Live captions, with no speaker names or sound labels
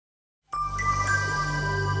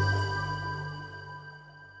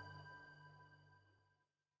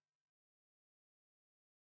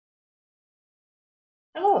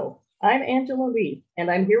Hello, I'm Angela Lee,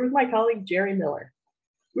 and I'm here with my colleague Geri Miller.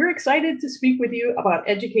 We're excited to speak with you about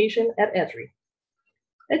education at Esri.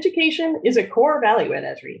 Education is a core value at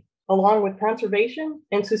Esri, along with conservation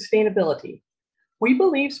and sustainability. We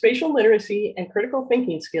believe spatial literacy and critical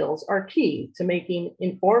thinking skills are key to making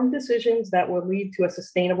informed decisions that will lead to a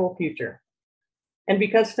sustainable future. And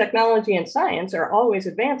because technology and science are always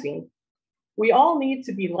advancing, we all need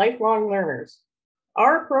to be lifelong learners.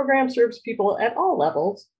 Our program serves people at all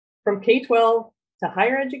levels, from K-12 to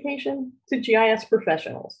higher education to GIS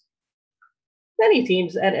professionals. Many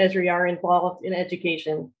teams at Esri are involved in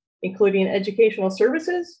education, including educational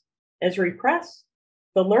services, Esri Press,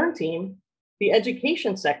 the Learn Team, the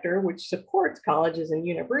education sector, which supports colleges and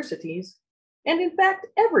universities, and in fact,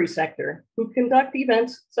 every sector who conduct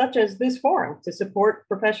events such as this forum to support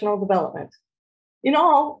professional development. In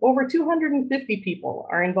all, over 250 people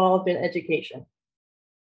are involved in education.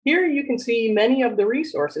 Here you can see many of the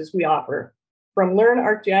resources we offer, from Learn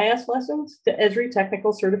ArcGIS lessons to Esri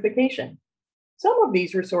technical certification. Some of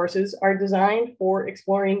these resources are designed for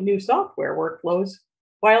exploring new software workflows,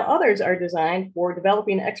 while others are designed for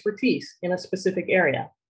developing expertise in a specific area.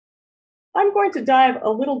 I'm going to dive a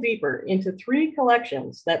little deeper into 3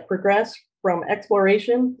 collections that progress from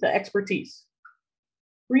exploration to expertise.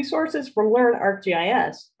 Resources from Learn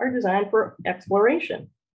ArcGIS are designed for exploration.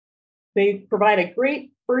 They provide a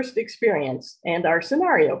great first experience and are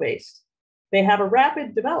scenario-based. They have a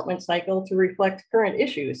rapid development cycle to reflect current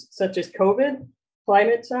issues such as COVID,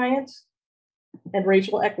 climate science, and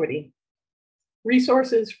racial equity.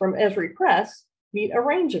 Resources from Esri Press meet a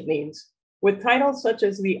range of needs, with titles such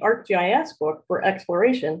as the ArcGIS book for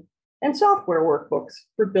exploration and software workbooks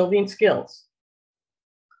for building skills.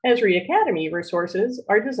 Esri Academy resources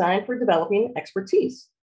are designed for developing expertise,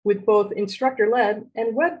 with both instructor-led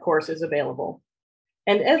and web courses available.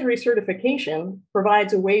 And Esri certification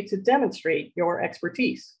provides a way to demonstrate your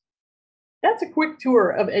expertise. That's a quick tour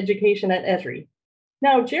of education at Esri.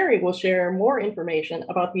 Now, Geri will share more information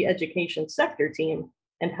about the education sector team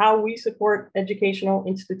and how we support educational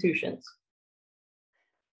institutions.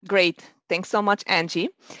 Great. Thanks so much, Angie.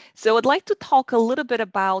 So I'd like to talk a little bit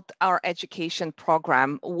about our education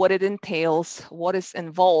program, what it entails, what is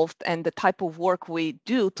involved, and the type of work we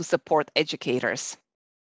do to support educators.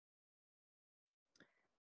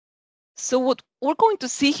 So what we're going to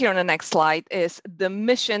see here on the next slide is the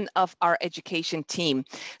mission of our education team.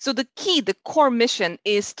 So the core mission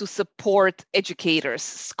is to support educators,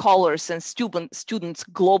 scholars, and students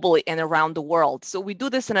globally and around the world. So we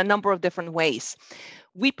do this in a number of different ways.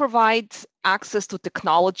 We provide access to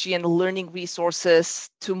technology and learning resources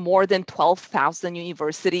to more than 12,000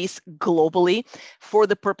 universities globally for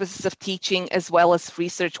the purposes of teaching as well as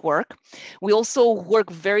research work. We also work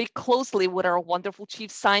very closely with our wonderful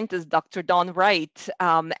chief scientist, Dr. Don Wright,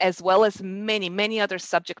 as well as many other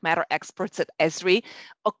subject matter experts at Esri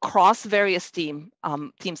across various teams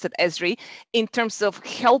at Esri in terms of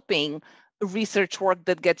helping research work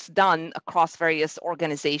that gets done across various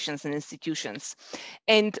organizations and institutions.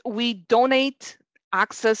 And we donate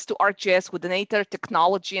access to ArcGIS. We donate our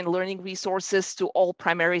technology and learning resources to all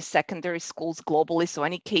primary, secondary schools globally, so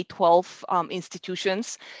any K-12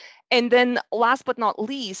 institutions. And then last but not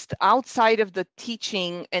least, outside of the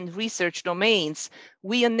teaching and research domains,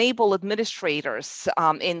 we enable administrators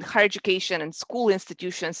in higher education and school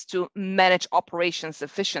institutions to manage operations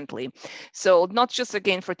efficiently. So not just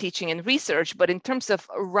again for teaching and research, but in terms of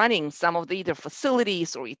running some of the either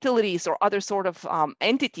facilities or utilities or other sort of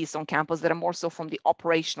entities on campus that are more so from the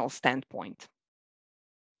operational standpoint.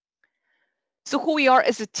 So who we are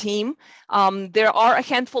as a team, there are a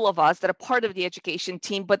handful of us that are part of the education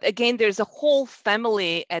team, but again, there's a whole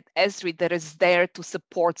family at Esri that is there to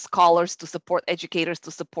support scholars, to support educators,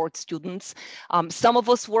 to support students. Some of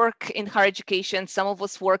us work in higher education, some of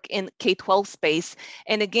us work in K-12 space.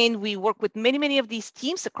 And again, we work with many of these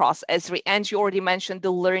teams across Esri. Angie already mentioned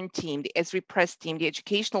the Learn team, the Esri Press team, the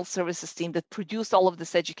educational services team that produce all of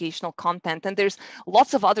this educational content. And there's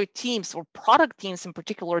lots of other teams or product teams in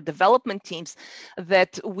particular, development teams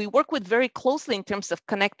that we work with very closely in terms of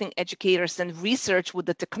connecting educators and research with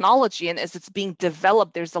the technology. And as it's being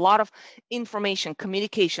developed, there's a lot of information,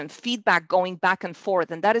 communication, feedback going back and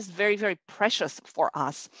forth. And that is very precious for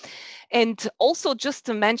us. And also just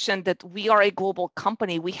to mention that we are a global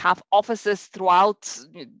company. We have offices throughout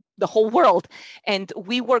the whole world. And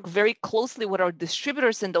we work very closely with our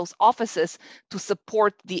distributors in those offices to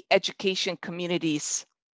support the education communities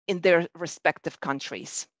in their respective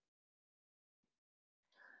countries.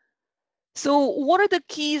 So what are the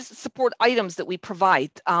key support items that we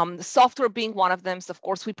provide? Software being one of them. So of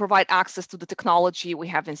course, we provide access to the technology. We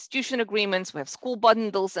have institution agreements, we have school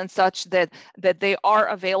bundles and such that they are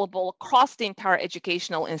available across the entire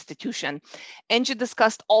educational institution. Angie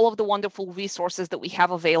discussed all of the wonderful resources that we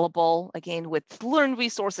have available, again, with Learn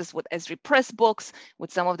resources, with Esri Press books,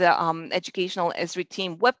 with some of the educational Esri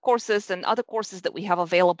team web courses and other courses that we have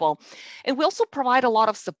available. And we also provide a lot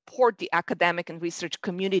of support to the academic and research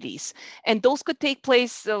communities. And those could take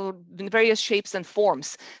place in various shapes and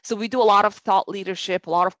forms. So we do a lot of thought leadership,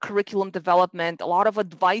 a lot of curriculum development, a lot of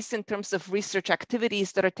advice in terms of research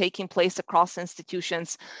activities that are taking place across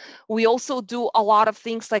institutions. We also do a lot of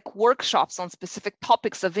things like workshops on specific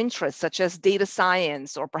topics of interest, such as data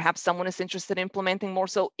science, or perhaps someone is interested in implementing more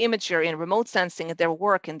so imagery and remote sensing in their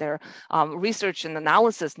work and their research and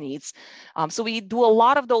analysis needs. So we do a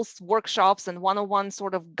lot of those workshops and one-on-one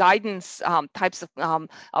sort of guidance types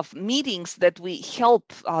of meetings that we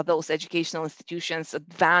help those educational institutions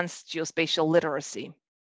advance geospatial literacy.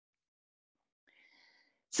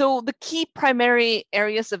 So the key primary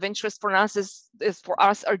areas of interest for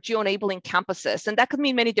us are geo-enabling campuses. And that could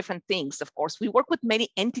mean many different things, of course. We work with many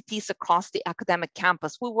entities across the academic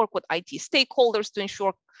campus. We work with IT stakeholders to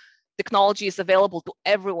ensure technology is available to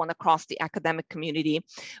everyone across the academic community,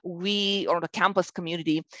 or the campus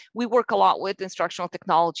community. We work a lot with instructional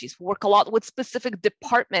technologies. We work a lot with specific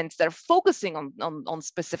departments that are focusing on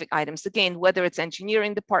specific items. Again, whether it's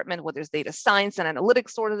engineering department, whether it's data science and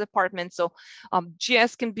analytics sort of department. So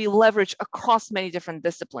GS can be leveraged across many different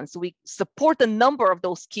disciplines. So we support a number of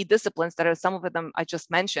those key disciplines that are some of them I just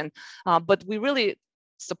mentioned, but we really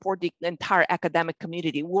support the entire academic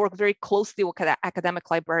community. We work very closely with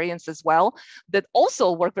academic librarians as well, that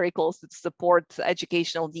also work very closely to support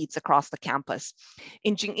educational needs across the campus.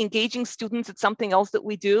 Engaging students is something else that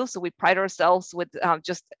we do. So we pride ourselves with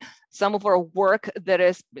just some of our work that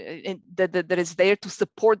is there to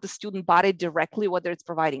support the student body directly, whether it's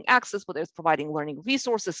providing access, whether it's providing learning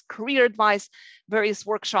resources, career advice, various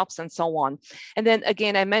workshops, and so on. And then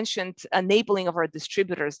again, I mentioned enabling of our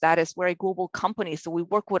distributors. That is, we're a global company, so we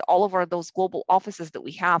work with all of those global offices that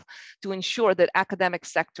we have to ensure that academic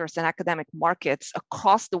sectors and academic markets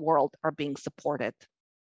across the world are being supported.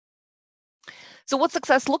 So what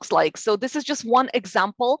success looks like. So this is just one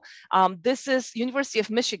example. This is University of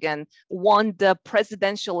Michigan won the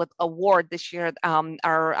presidential award this year at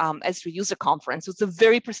our Esri user conference. It's a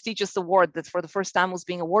very prestigious award that for the first time was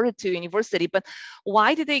being awarded to a university. But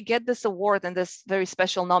why did they get this award and this very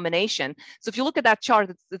special nomination? So if you look at that chart,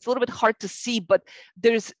 it's a little bit hard to see, but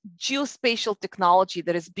there's geospatial technology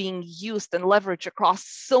that is being used and leveraged across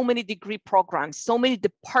so many degree programs, so many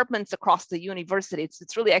departments across the university.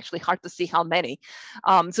 It's really actually hard to see how many.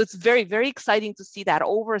 So it's very, very exciting to see that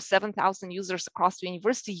over 7,000 users across the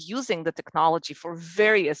university using the technology for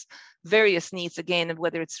various needs, again,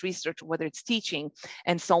 whether it's research, whether it's teaching,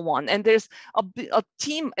 and so on. And there's a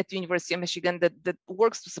team at the University of Michigan that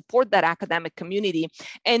works to support that academic community.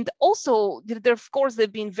 And also, of course,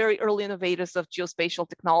 they've been very early innovators of geospatial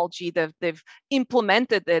technology. They've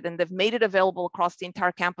implemented it and they've made it available across the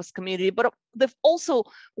entire campus community, but they've also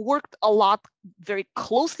worked a lot very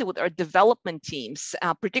closely with our development teams,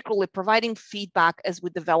 particularly providing feedback as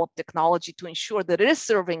we develop technology to ensure that it is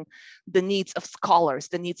serving the needs of scholars,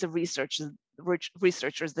 the needs of researchers,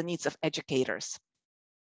 the needs of educators.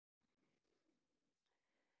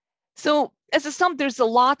 So as a sum, there's a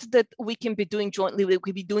lot that we can be doing jointly, we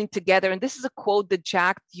could be doing together. And this is a quote that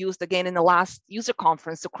Jack used again in the last user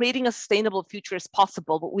conference. So creating a sustainable future is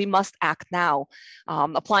possible, but we must act now,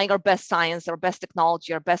 applying our best science, our best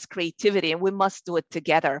technology, our best creativity, and we must do it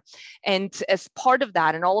together. And as part of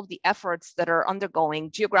that and all of the efforts that are undergoing,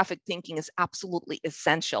 geographic thinking is absolutely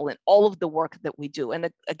essential in all of the work that we do. And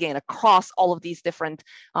again, across all of these different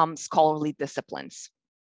scholarly disciplines.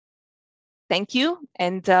 Thank you.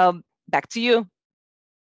 And back to you.